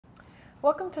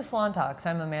Welcome to Salon Talks.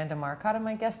 I'm Amanda Marcotte, and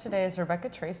my guest today is Rebecca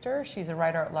Traister. She's a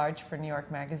writer at large for New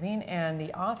York Magazine and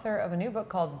the author of a new book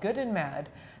called Good and Mad,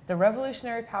 The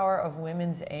Revolutionary Power of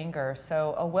Women's Anger.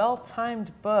 So a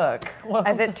well-timed book.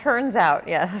 As it turns out,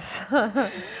 yes.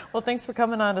 Well, thanks for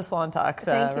coming on to Salon Talks,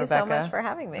 Thank you Rebecca. so much for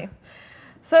having me.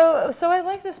 So I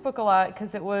like this book a lot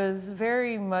because it was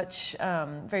very much,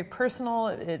 very personal.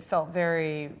 It felt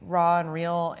very raw and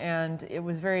real, and it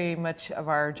was very much of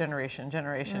our Generation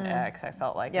X, I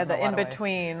felt like. Yeah, the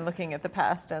in-between, looking at the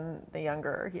past and the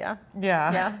younger, yeah.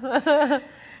 Yeah.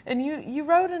 And you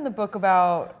wrote in the book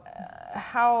about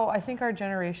how I think our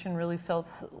generation really felt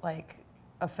like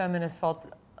a feminist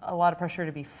felt a lot of pressure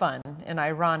to be fun and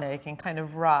ironic and kind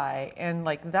of wry, and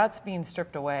like that's being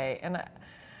stripped away. And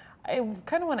I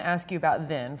kind of want to ask you about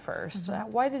then first.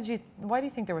 Mm-hmm. Why do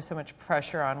you think there was so much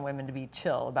pressure on women to be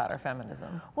chill about our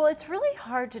feminism? Well, it's really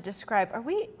hard to describe.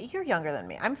 You're younger than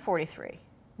me. I'm 43.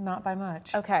 Not by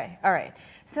much. Okay, all right.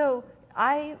 So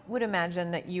I would imagine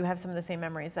that you have some of the same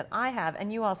memories that I have,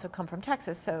 and you also come from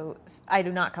Texas, so I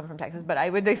do not come from Texas, but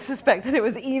I would suspect that it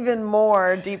was even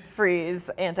more deep freeze,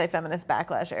 anti-feminist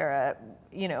backlash era,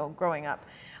 growing up.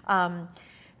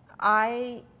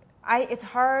 It's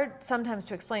hard sometimes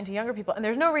to explain to younger people, and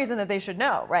there's no reason that they should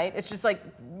know, right? It's just like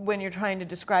when you're trying to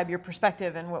describe your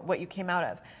perspective and what you came out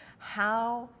of,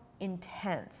 how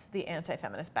intense the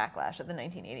anti-feminist backlash of the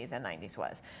 1980s and 90s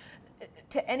was.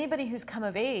 To anybody who's come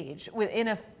of age within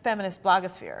a feminist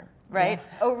blogosphere, right?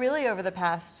 Yeah. Oh, really over the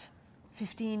past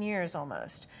 15 years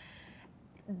almost.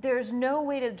 There's no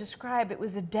way to describe it.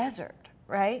 Was a desert.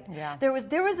 Right? Yeah. There was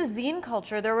a zine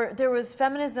culture. There was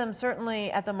feminism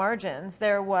certainly at the margins.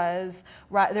 There were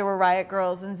riot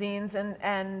girls and zines,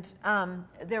 and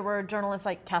there were journalists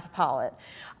like Katha Pollitt.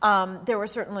 There were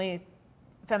certainly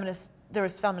feminist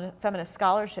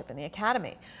scholarship in the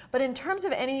academy. But in terms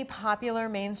of any popular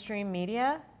mainstream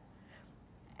media,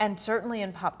 and certainly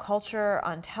in pop culture,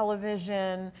 on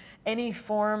television, any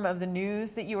form of the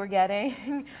news that you were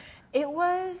getting,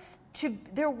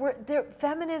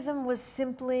 feminism was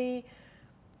simply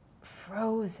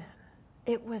frozen.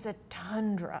 It was a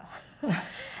tundra.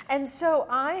 And so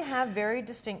I have very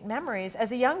distinct memories.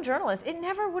 As a young journalist, it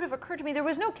never would have occurred to me. There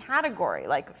was no category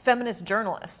like feminist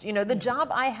journalist. The job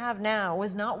I have now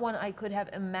was not one I could have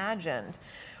imagined,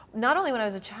 not only when I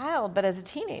was a child, but as a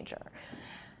teenager.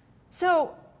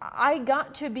 So I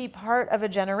got to be part of a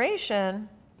generation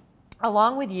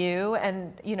along with you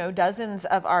and dozens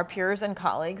of our peers and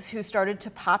colleagues who started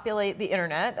to populate the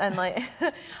internet and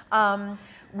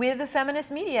with the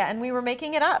feminist media, and we were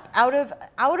making it up out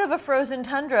of a frozen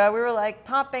tundra. We were like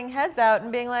popping heads out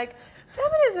and being like,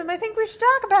 feminism, I think we should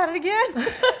talk about it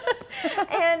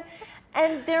again.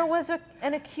 and there was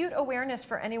an acute awareness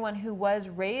for anyone who was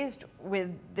raised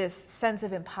with this sense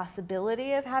of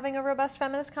impossibility of having a robust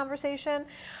feminist conversation.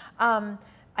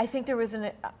 I think there was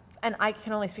and I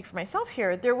can only speak for myself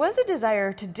here, there was a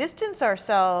desire to distance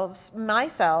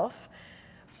myself,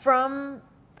 from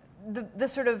the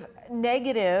sort of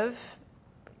negative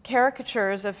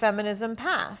caricatures of feminism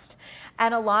past.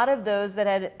 And a lot of those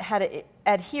that had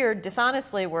adhered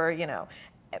dishonestly were,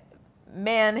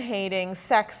 man-hating,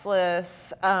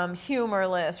 sexless,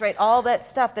 humorless, right? All that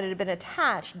stuff that had been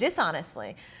attached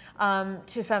dishonestly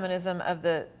to feminism of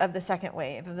the second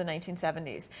wave of the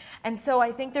 1970s. And so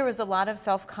I think there was a lot of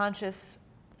self-conscious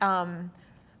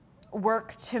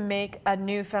work to make a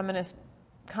new feminist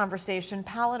conversation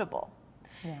palatable.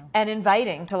 Yeah. And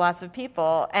inviting to lots of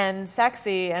people and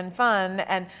sexy and fun.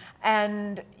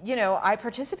 And I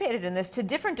participated in this to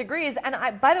different degrees.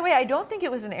 And by the way, I don't think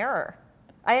it was an error.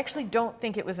 I actually don't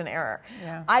think it was an error.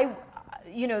 Yeah.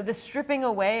 The stripping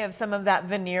away of some of that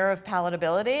veneer of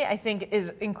palatability, I think,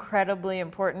 is incredibly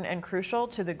important and crucial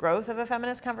to the growth of a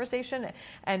feminist conversation,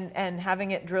 and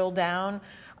having it drill down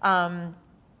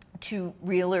to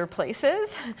realer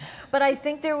places. But I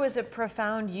think there was a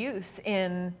profound use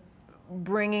in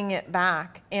bringing it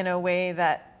back in a way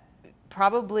that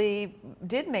probably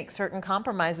did make certain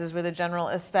compromises with a general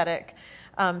aesthetic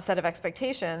set of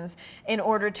expectations in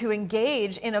order to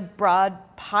engage in a broad,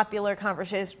 popular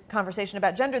conversation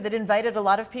about gender that invited a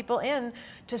lot of people in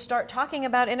to start talking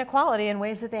about inequality in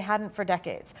ways that they hadn't for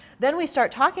decades. Then we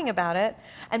start talking about it,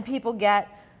 and people get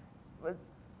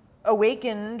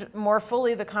awakened more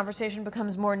fully. The conversation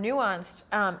becomes more nuanced,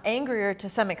 angrier to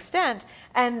some extent,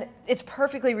 and it's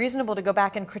perfectly reasonable to go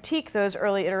back and critique those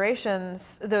early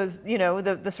iterations, those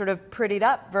the sort of prettied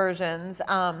up versions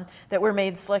that were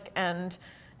made slick and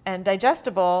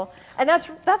digestible, and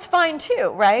that's fine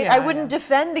too, right? Yeah, I wouldn't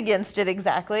defend against it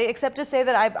exactly, except to say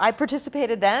that I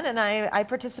participated then, and I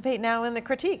participate now in the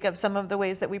critique of some of the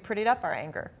ways that we prettied up our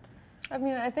anger. I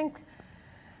mean, I think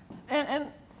And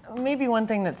maybe one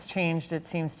thing that's changed, it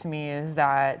seems to me, is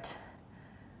that,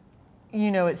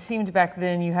 it seemed back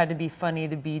then you had to be funny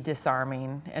to be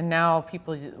disarming. And now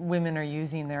women are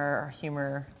using their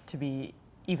humor to be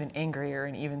even angrier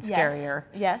and even scarier.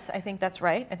 Yes, I think that's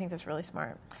right. I think that's really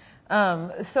smart.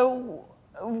 So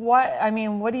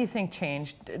what do you think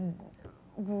changed?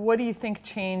 What do you think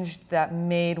changed that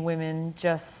made women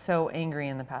just so angry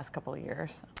in the past couple of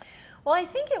years? Well, I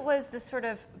think it was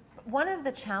one of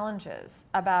the challenges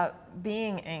about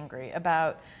being angry,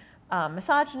 about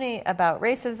misogyny, about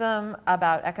racism,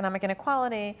 about economic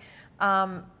inequality,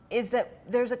 is that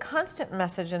there's a constant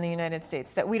message in the United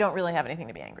States that we don't really have anything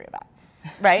to be angry about.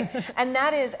 Right? and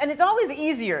it's always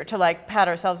easier to pat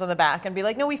ourselves on the back and be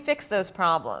like, no, we fixed those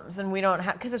problems and we don't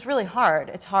have, because it's really hard.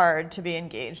 It's hard to be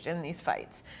engaged in these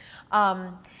fights.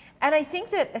 And I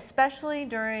think that especially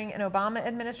during an Obama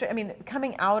administration,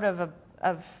 coming out of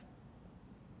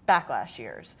backlash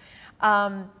years,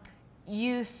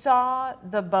 you saw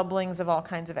the bubblings of all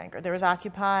kinds of anger. There was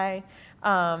Occupy,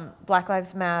 Black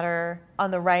Lives Matter.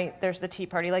 On the right, there's the Tea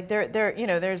Party.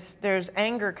 There's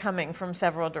anger coming from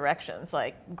several directions,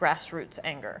 like grassroots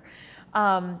anger.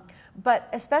 But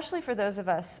especially for those of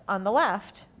us on the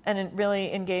left and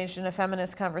really engaged in a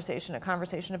feminist conversation, a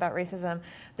conversation about racism,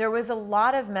 there was a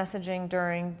lot of messaging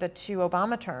during the 2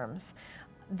 Obama terms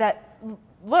that,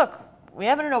 look, we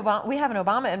have an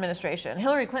Obama administration.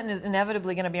 Hillary Clinton is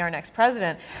inevitably going to be our next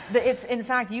president. It's, in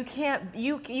fact, you can't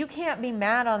be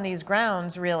mad on these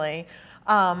grounds, really,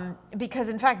 because,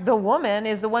 in fact, the woman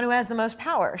is the one who has the most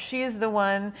power. She is the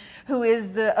one who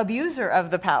is the abuser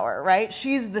of the power, right?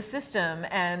 She's the system,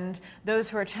 and those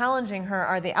who are challenging her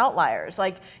are the outliers.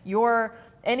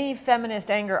 Any feminist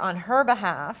anger on her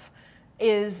behalf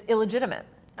is illegitimate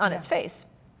on its face.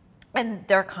 And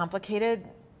there are complicated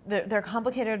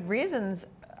reasons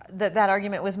that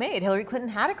argument was made. Hillary Clinton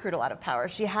had accrued a lot of power.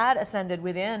 She had ascended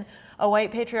within a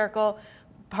white patriarchal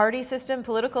party system,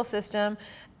 political system,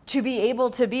 to be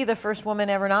able to be the first woman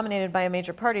ever nominated by a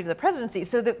major party to the presidency.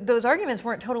 So those arguments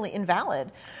weren't totally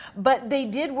invalid, but they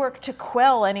did work to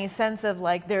quell any sense of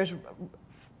there's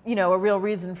a real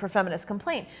reason for feminist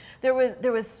complaint. There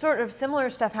was sort of similar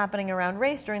stuff happening around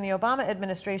race during the Obama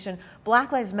administration.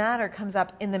 Black Lives Matter comes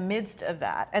up in the midst of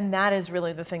that, and that is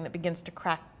really the thing that begins to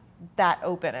crack that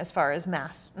open as far as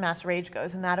mass rage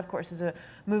goes. And that, of course, is a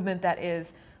movement that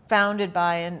is founded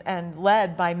by and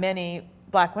led by many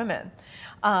Black women,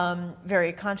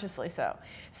 very consciously so.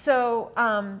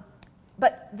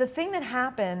 But the thing that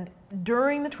happened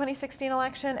during the 2016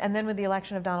 election and then with the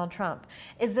election of Donald Trump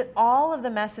is that all of the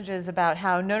messages about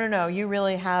how, no, you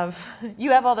really have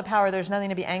all the power, there's nothing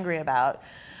to be angry about,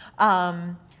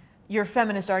 your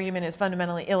feminist argument is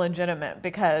fundamentally illegitimate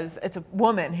because it's a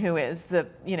woman who is the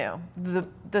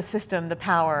system, the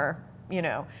power,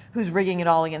 who's rigging it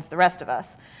all against the rest of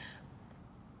us.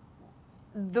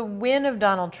 The win of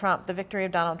Donald Trump, the victory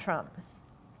of Donald Trump,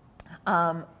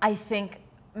 I think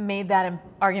made that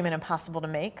argument impossible to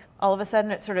make. All of a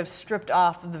sudden, it sort of stripped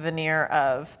off the veneer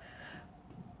of,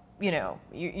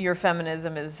 your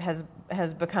feminism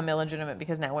has become illegitimate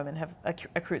because now women have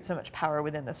accrued so much power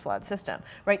within this flawed system,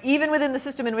 right? Even within the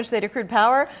system in which they'd accrued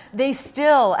power, they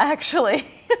still actually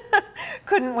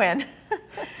couldn't win.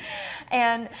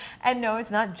 And no,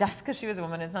 it's not just because she was a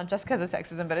woman. It's not just because of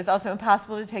sexism, but it's also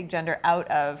impossible to take gender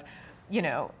out of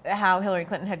how Hillary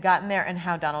Clinton had gotten there and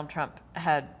how Donald Trump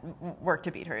had worked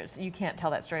to beat her. You can't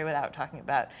tell that story without talking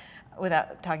about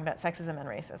sexism and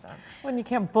racism. When you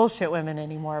can't bullshit women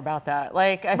anymore about that.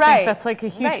 I think that's a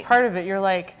huge part of it. You're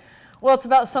like, well, it's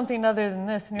about something other than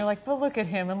this. And you're like, well, look at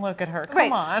him and look at her.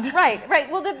 Come on. Right.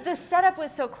 Well, the setup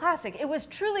was so classic. It was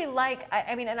truly and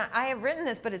I have written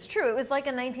this, but it's true. It was like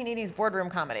a 1980s boardroom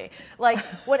comedy.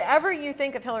 Whatever you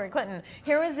think of Hillary Clinton,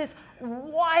 here was this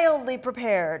wildly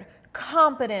prepared,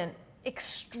 competent,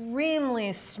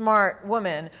 extremely smart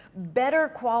woman, better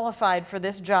qualified for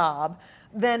this job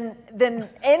than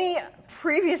any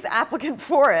previous applicant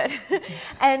for it.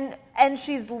 and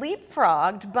she's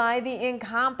leapfrogged by the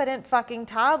incompetent fucking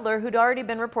toddler who'd already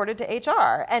been reported to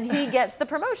HR, and he gets the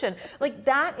promotion.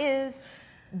 That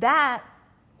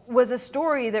was a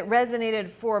story that resonated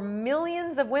for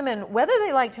millions of women, whether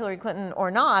they liked Hillary Clinton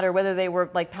or not, or whether they were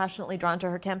passionately drawn to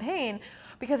her campaign,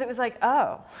 because it was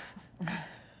oh,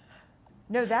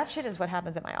 no, that shit is what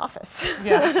happens at my office.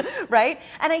 Yeah. Right?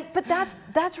 But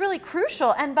that's really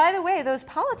crucial. And by the way, those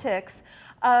politics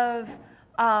of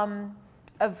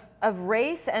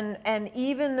race and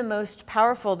even the most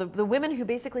powerful, the women who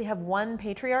basically have one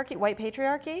patriarchy, white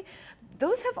patriarchy,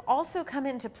 those have also come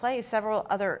into play several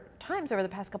other times over the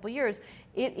past couple of years.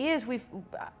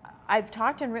 I've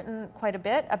talked and written quite a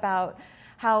bit about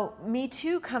how Me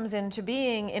Too comes into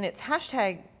being in its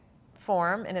hashtag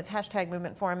form, in its hashtag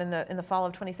movement form in the fall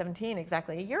of 2017,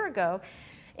 exactly a year ago,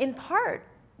 in part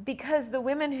because the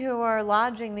women who are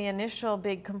lodging the initial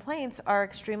big complaints are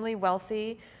extremely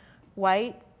wealthy,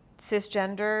 white,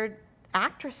 cisgendered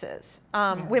actresses,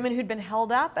 women who'd been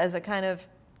held up as a kind of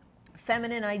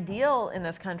feminine ideal in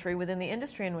this country within the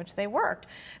industry in which they worked.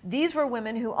 These were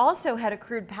women who also had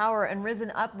accrued power and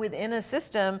risen up within a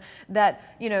system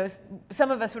that, you know, some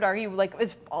of us would argue like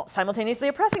is simultaneously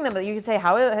oppressing them. But you could say,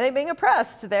 how are they being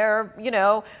oppressed? They're, you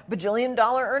know,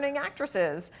 bajillion-dollar earning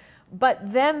actresses.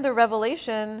 But then the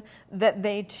revelation that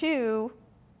they too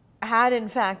had in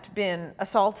fact been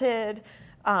assaulted,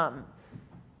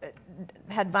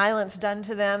 had violence done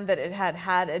to them, that it had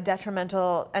had a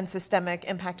detrimental and systemic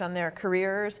impact on their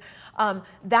careers.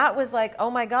 That was like, oh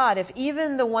my God, if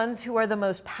even the ones who are the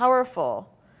most powerful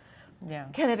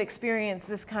can have experienced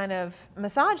this kind of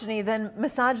misogyny, then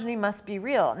misogyny must be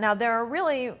real. Now, there are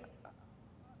really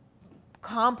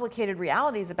complicated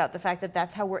realities about the fact that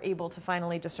that's how we're able to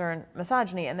finally discern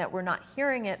misogyny and that we're not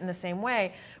hearing it in the same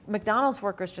way. McDonald's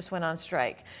workers just went on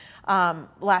strike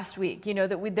last week. You know,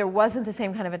 that there wasn't the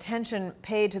same kind of attention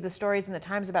paid to the stories in the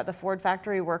Times about the Ford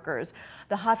factory workers.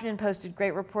 The Huffington Post did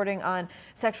great reporting on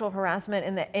sexual harassment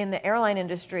in the airline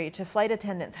industry, to flight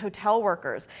attendants, hotel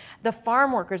workers, the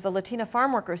farm workers, the Latina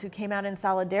farm workers who came out in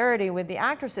solidarity with the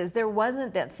actresses. There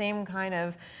wasn't that same kind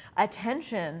of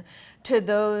attention to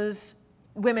those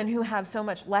women who have so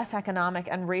much less economic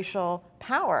and racial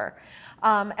power.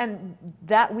 And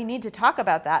that we need to talk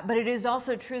about that. But it is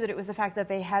also true that it was the fact that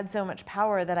they had so much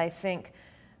power that I think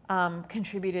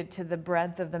contributed to the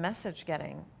breadth of the message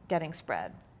getting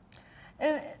spread.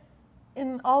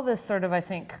 And all this sort of, I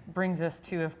think, brings us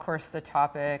to, of course, the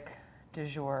topic du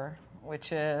jour,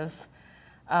 which is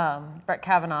Brett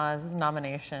Kavanaugh's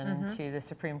nomination to the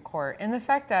Supreme Court. And the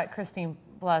fact that Christine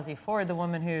Blasey Ford, the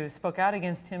woman who spoke out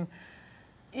against him,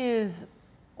 is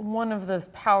one of those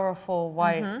powerful,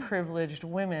 white, privileged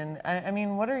women. I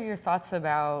mean, what are your thoughts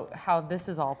about how this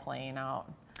is all playing out?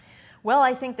 Well,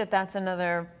 I think that's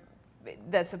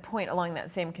a point along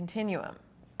that same continuum.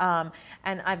 And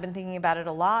I've been thinking about it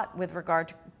a lot with regard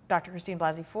to Dr. Christine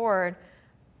Blasey Ford,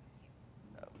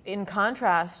 in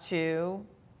contrast to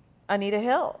Anita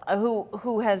Hill,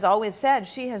 who has always said,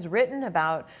 she has written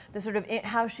about the sort of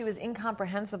how she was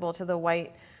incomprehensible to the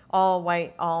white,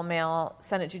 all male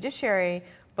Senate judiciary.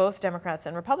 Both Democrats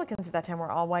and Republicans at that time were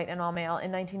all white and all male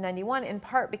in 1991, in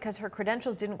part because her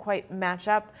credentials didn't quite match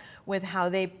up with how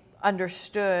they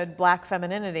understood black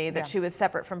femininity, that she was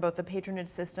separate from both the patronage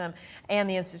system and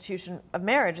the institution of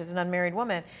marriage as an unmarried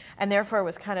woman, and therefore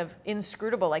was kind of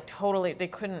inscrutable, like totally, they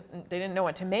didn't know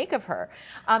what to make of her.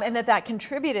 And that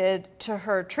contributed to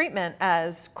her treatment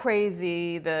as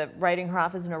crazy, writing her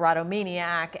off as an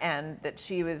erotomaniac, and that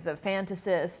she was a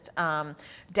fantasist,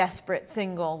 desperate,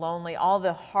 single, lonely, all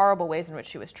the horrible ways in which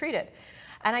she was treated.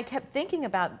 And I kept thinking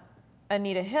about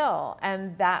Anita Hill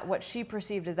and what she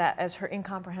perceived as her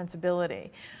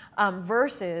incomprehensibility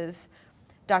versus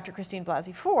Dr. Christine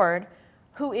Blasey Ford,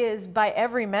 who is by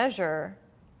every measure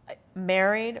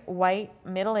married, white,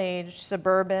 middle-aged,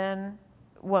 suburban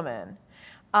woman,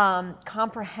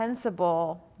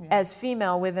 comprehensible as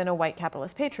female within a white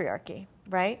capitalist patriarchy,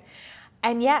 right?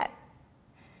 And yet,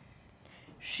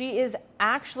 she is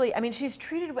actually, I mean, she's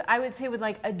treated, I would say, with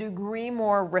like a degree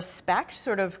more respect,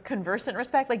 sort of conversant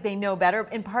respect, like they know better,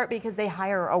 in part because they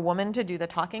hire a woman to do the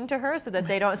talking to her so that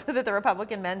so that the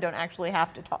Republican men don't actually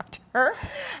have to talk to her.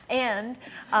 And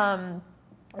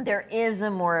there is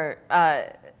a more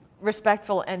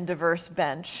respectful and diverse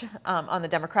bench on the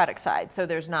Democratic side, so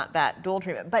there's not that dual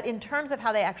treatment. But in terms of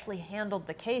how they actually handled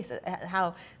the case,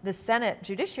 how the Senate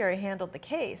judiciary handled the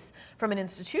case from an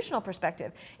institutional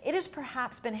perspective, it has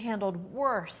perhaps been handled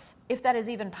worse, if that is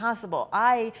even possible.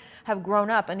 I have grown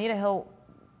up, Anita Hill's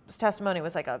testimony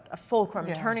was like a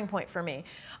fulcrum turning point for me.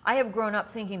 I have grown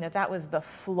up thinking that was the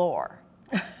floor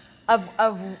of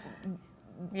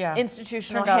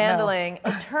institutional handling.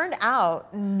 No. It turned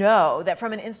out, that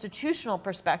from an institutional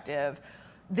perspective,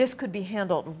 this could be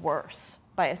handled worse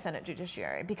by a Senate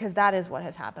judiciary, because that is what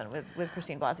has happened with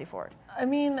Christine Blasey Ford. I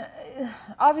mean,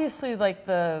 obviously, like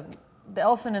the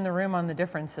elephant in the room on the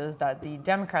difference is that the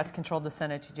Democrats controlled the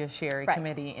Senate Judiciary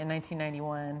Committee in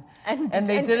 1991, and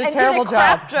they did a terrible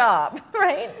job,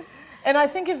 right? And I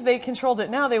think if they controlled it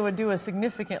now, they would do a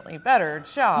significantly better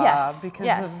job,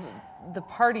 because the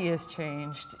party has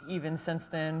changed even since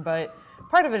then, but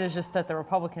part of it is just that the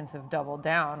Republicans have doubled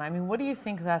down. I mean, what do you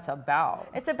think that's about?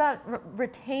 It's about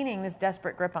retaining this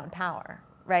desperate grip on power,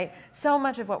 right? So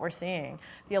much of what we're seeing,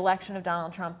 the election of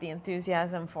Donald Trump, the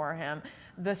enthusiasm for him,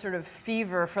 the sort of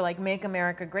fever for like make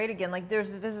America great again. Like this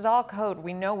is all code.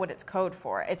 We know what it's code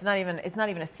for. It's not even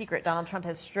a secret. Donald Trump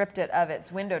has stripped it of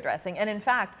its window dressing. And in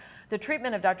fact, the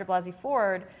treatment of Dr. Blasey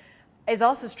Ford is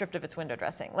also stripped of its window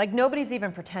dressing. Like nobody's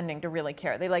even pretending to really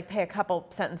care. They like pay a couple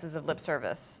sentences of lip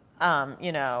service.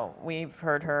 You know, we've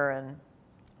heard her and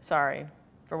sorry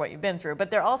for what you've been through.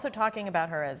 But they're also talking about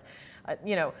her as,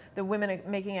 you know, the women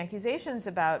making accusations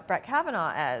about Brett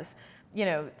Kavanaugh as, you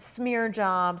know, smear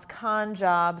jobs, con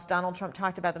jobs. Donald Trump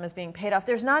talked about them as being paid off.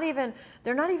 They're not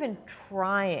even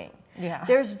trying. Yeah.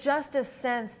 There's just a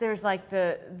sense, there's like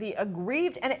the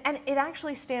aggrieved, and it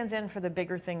actually stands in for the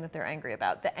bigger thing that they're angry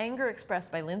about. The anger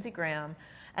expressed by Lindsey Graham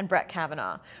and Brett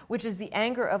Kavanaugh, which is the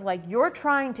anger of like, you're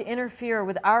trying to interfere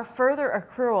with our further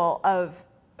accrual of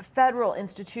federal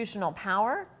institutional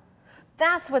power.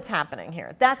 That's what's happening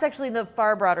here. That's actually the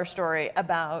far broader story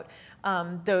about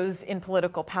those in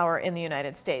political power in the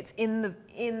United States. In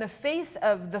the face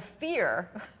of the fear,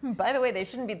 by the way, they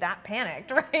shouldn't be that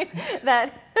panicked, right?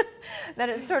 that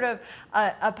it's sort of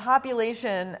a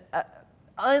population,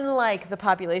 unlike the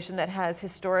population that has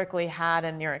historically had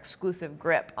a near exclusive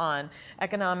grip on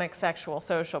economic, sexual,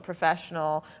 social,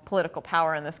 professional, political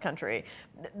power in this country.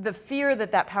 The fear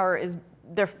that power is,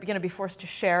 they're going to be forced to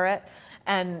share it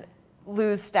and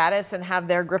lose status and have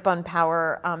their grip on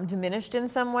power diminished in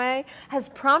some way has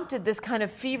prompted this kind of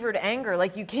fevered anger.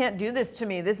 Like, you can't do this to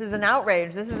me. This is an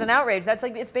outrage. This is an outrage. That's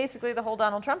like, it's basically the whole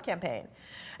Donald Trump campaign.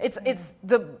 It's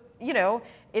the, you know,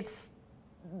 it's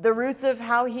the roots of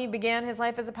how he began his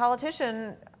life as a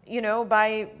politician, you know,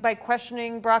 by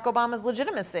questioning Barack Obama's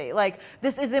legitimacy. Like,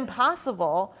 this is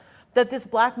impossible that this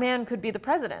black man could be the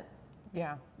president.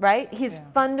 Yeah. Right? He's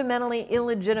fundamentally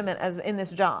illegitimate as in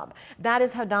this job. That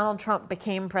is how Donald Trump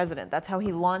became president. That's how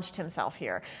he launched himself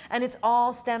here. And it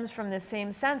all stems from this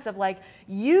same sense of like,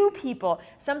 you people,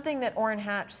 something that Orrin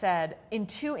Hatch said in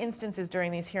 2 instances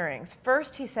during these hearings.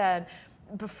 First, he said,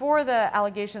 before the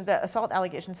assault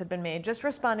allegations had been made, just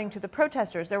responding to the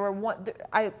protesters, there were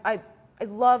I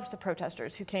loved the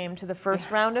protesters who came to the first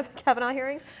round of Kavanaugh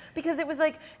hearings, because it was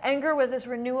like anger was this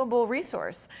renewable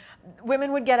resource.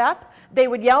 Women would get up, they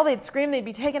would yell, they'd scream, they'd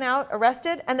be taken out,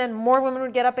 arrested, and then more women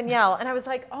would get up and yell. And I was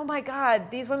like, oh my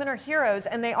God, these women are heroes,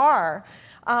 and they are.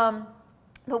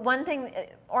 But one thing,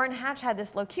 Orrin Hatch had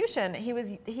this locution.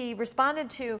 He responded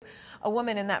to a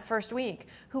woman in that first week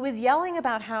who was yelling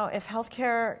about how if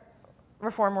healthcare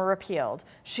reform were repealed,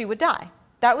 she would die.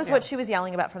 That was what she was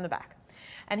yelling about from the back.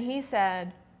 And he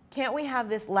said, can't we have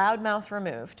this loudmouth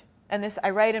removed? And this,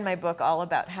 I write in my book all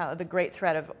about how the great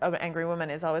threat of an angry woman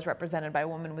is always represented by a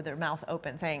woman with her mouth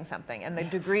open saying something, and the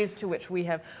degrees to which we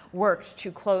have worked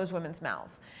to close women's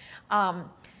mouths.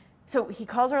 So he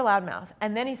calls her a loudmouth,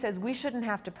 and then he says, we shouldn't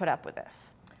have to put up with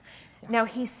this. Yeah. Now,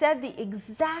 he said the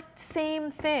exact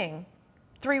same thing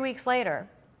 3 weeks later,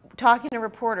 talking to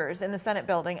reporters in the Senate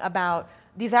building about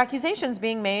these accusations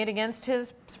being made against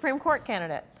his Supreme Court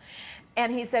candidate.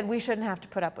 And he said, we shouldn't have to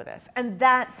put up with this. And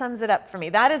that sums it up for me.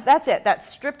 That's it. That's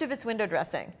stripped of its window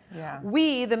dressing. Yeah.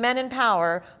 We, the men in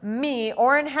power, me,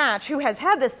 Orrin Hatch, who has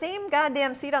had the same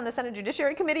goddamn seat on the Senate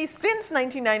Judiciary Committee since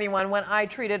 1991 when I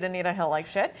treated Anita Hill like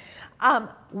shit,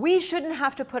 we shouldn't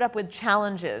have to put up with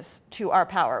challenges to our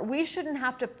power. We shouldn't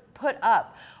have to put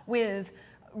up with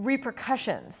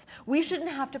repercussions. We shouldn't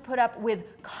have to put up with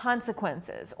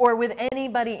consequences or with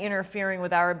anybody interfering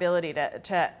with our ability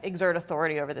to exert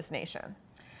authority over this nation.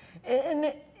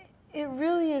 And it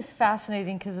really is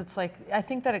fascinating, because it's like, I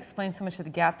think that explains so much of the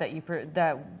gap that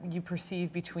you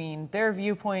perceive between their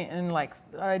viewpoint and, like,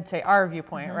 I'd say our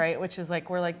viewpoint, right? Which is like,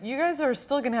 we're like, you guys are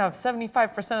still going to have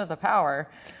 75% of the power,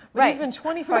 but even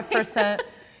 25%.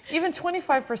 Even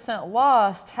 25%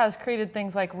 lost has created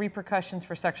things like repercussions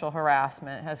for sexual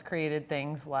harassment, has created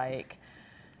things like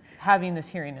having this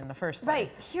hearing in the first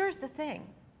place. Right. Here's the thing.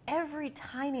 Every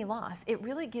tiny loss, it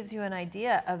really gives you an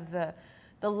idea of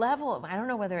the level of, I don't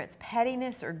know whether it's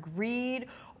pettiness or greed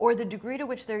or the degree to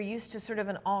which they're used to sort of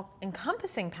an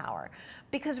all-encompassing power.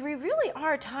 Because we really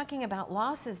are talking about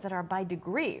losses that are by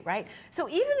degree, right? So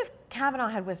even if Kavanaugh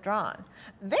had withdrawn,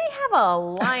 they have a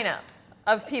lineup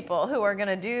of people who are going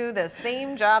to do the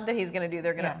same job that he's going to do.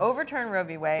 They're going to overturn Roe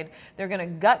v. Wade. They're going to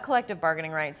gut collective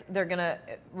bargaining rights. They're going to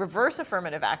reverse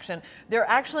affirmative action. They're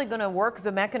actually going to work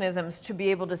the mechanisms to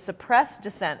be able to suppress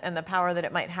dissent and the power that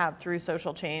it might have through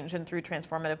social change and through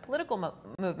transformative political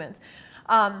movements.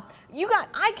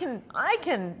 I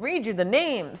can read you the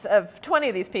names of 20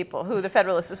 of these people who the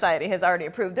Federalist Society has already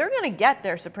approved. They're going to get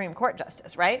their Supreme Court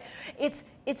justice, right?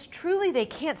 It's truly they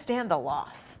can't stand the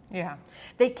loss. Yeah.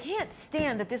 They can't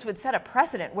stand that this would set a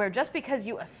precedent where just because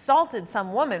you assaulted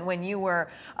some woman when you were,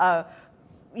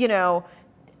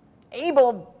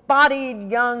 able-bodied,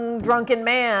 young, drunken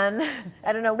man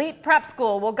at an elite prep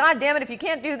school, well, God damn it, if you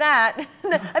can't do that.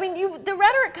 I mean, the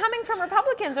rhetoric coming from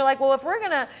Republicans are like, well, if we're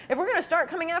gonna start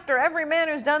coming after every man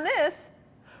who's done this,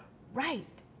 right?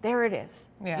 There it is.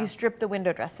 Yeah. You strip the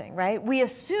window dressing, right? We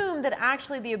assume that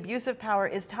actually the abuse of power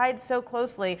is tied so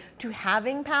closely to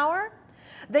having power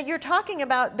that you're talking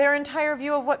about their entire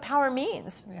view of what power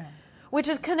means. Yeah. Which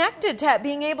is connected to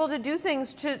being able to do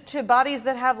things to bodies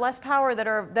that have less power, that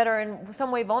are in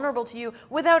some way vulnerable to you,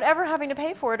 without ever having to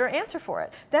pay for it or answer for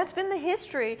it. That's been the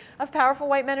history of powerful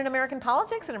white men in American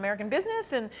politics and American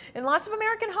business and in lots of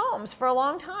American homes for a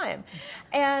long time.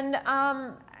 And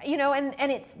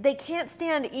they can't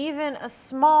stand even a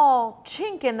small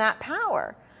chink in that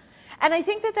power. And I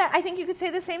think I think you could say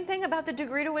the same thing about the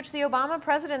degree to which the Obama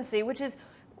presidency, which is,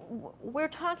 we're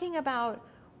talking about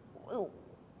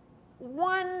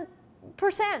 1%,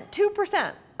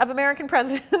 2% of American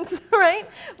presidents, right?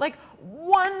 Like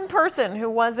one person who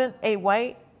wasn't a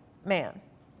white man.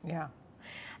 Yeah.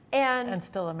 And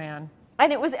still a man.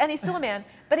 And he's still a man.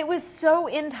 But it was so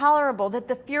intolerable that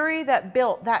the fury that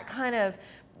built that kind of,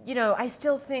 I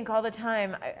still think all the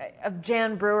time of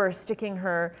Jan Brewer sticking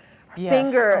her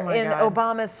finger in God.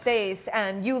 Obama's face,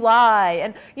 and you lie,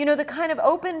 and the kind of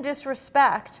open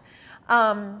disrespect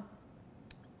that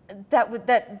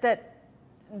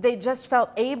they just felt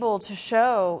able to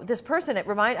show this person.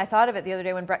 I thought of it the other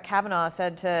day when Brett Kavanaugh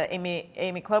said to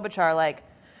Amy Klobuchar, like,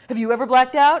 have you ever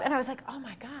blacked out? And I was like, oh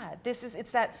my God,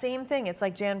 it's that same thing. It's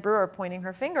like Jan Brewer pointing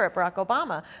her finger at Barack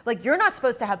Obama. Like, you're not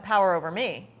supposed to have power over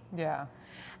me. Yeah.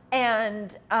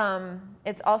 And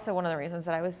it's also one of the reasons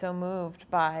that I was so moved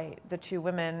by the two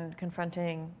women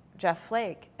confronting Jeff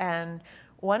Flake. And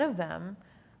one of them,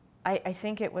 I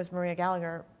think it was Maria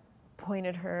Gallagher,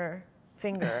 pointed her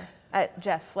finger at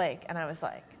Jeff Flake, and I was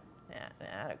like, yeah,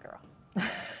 atta girl.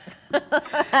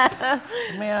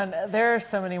 Man, there are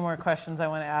so many more questions I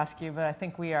want to ask you, but I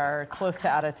think we are close to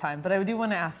out of time. But I do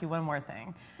want to ask you one more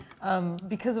thing.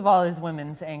 Because of all this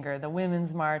women's anger, the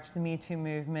Women's March, the Me Too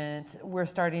movement, we're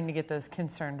starting to get those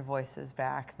concerned voices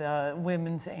back. The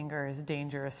women's anger is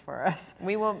dangerous for us.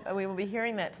 We will be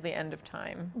hearing that to the end of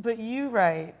time. But you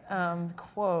write,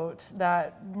 quote,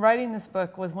 that writing this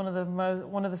book was one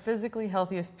of the physically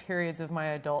healthiest periods of my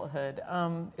adulthood.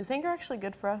 Is anger actually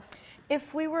good for us?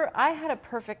 I had a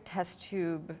perfect test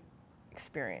tube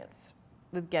experience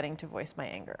with getting to voice my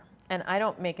anger. And I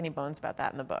don't make any bones about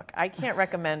that in the book. I can't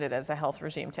recommend it as a health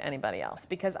regime to anybody else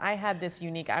because I had this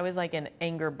I was like an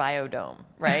anger biodome,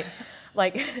 right?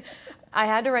 Like, I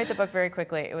had to write the book very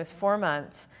quickly. It was 4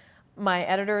 months. My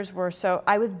editors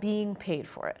I was being paid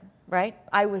for it, right?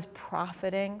 I was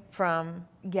profiting from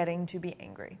getting to be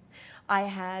angry. I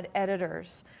had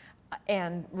editors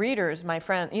and readers, my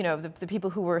friend, the people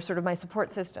who were sort of my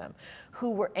support system,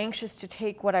 who were anxious to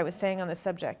take what I was saying on the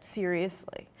subject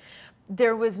seriously.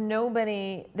 There was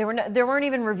nobody, there weren't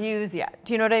even reviews yet.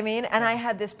 Do you know what I mean? And I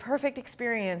had this perfect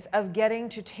experience of getting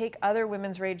to take other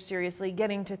women's rage seriously,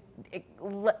 getting to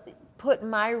put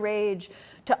my rage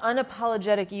to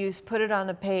unapologetic use, put it on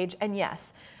the page. And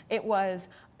yes, it was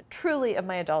truly of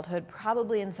my adulthood,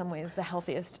 probably in some ways the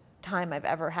healthiest time I've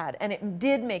ever had. And it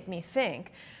did make me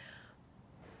think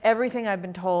everything I've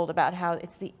been told about how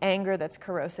it's the anger that's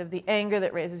corrosive, the anger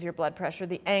that raises your blood pressure,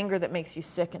 the anger that makes you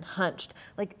sick and hunched.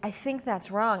 Like, I think that's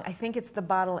wrong. I think it's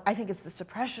the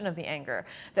suppression of the anger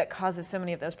that causes so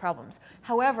many of those problems.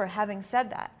 However, having said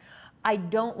that, I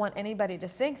don't want anybody to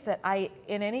think that I,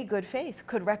 in any good faith,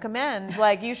 could recommend,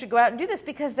 like, you should go out and do this,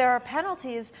 because there are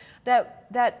penalties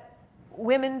that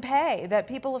women pay, that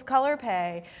people of color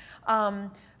pay,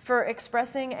 for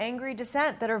expressing angry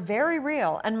dissent that are very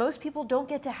real. And most people don't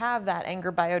get to have that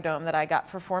anger biodome that I got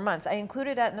for 4 months. I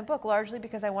included that in the book largely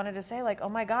because I wanted to say, like, oh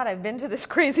my God, I've been to this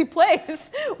crazy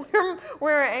place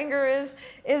where anger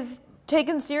is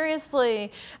taken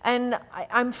seriously, and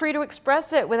I'm free to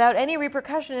express it without any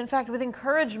repercussion. In fact, with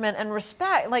encouragement and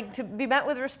respect, like to be met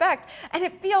with respect, and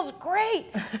it feels great.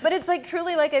 But it's like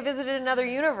truly like I visited another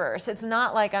universe. It's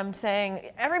not like I'm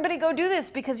saying everybody go do this,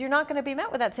 because you're not going to be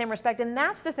met with that same respect, and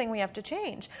that's the thing we have to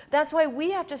change. That's why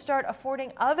we have to start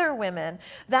affording other women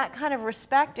that kind of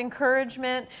respect,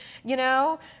 encouragement,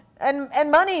 and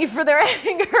money for their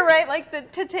anger, right?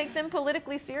 Like to take them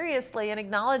politically seriously and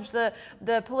acknowledge the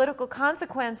political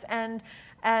consequence, and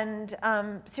and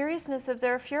seriousness of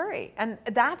their fury. And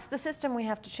that's the system we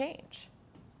have to change.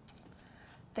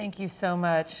 Thank you so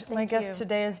much. My guest you.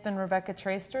 today has been Rebecca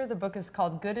Traister. The book is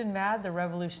called Good and Mad, The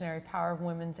Revolutionary Power of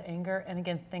Women's Anger. And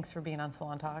again, thanks for being on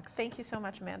Salon Talks. Thank you so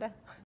much, Amanda.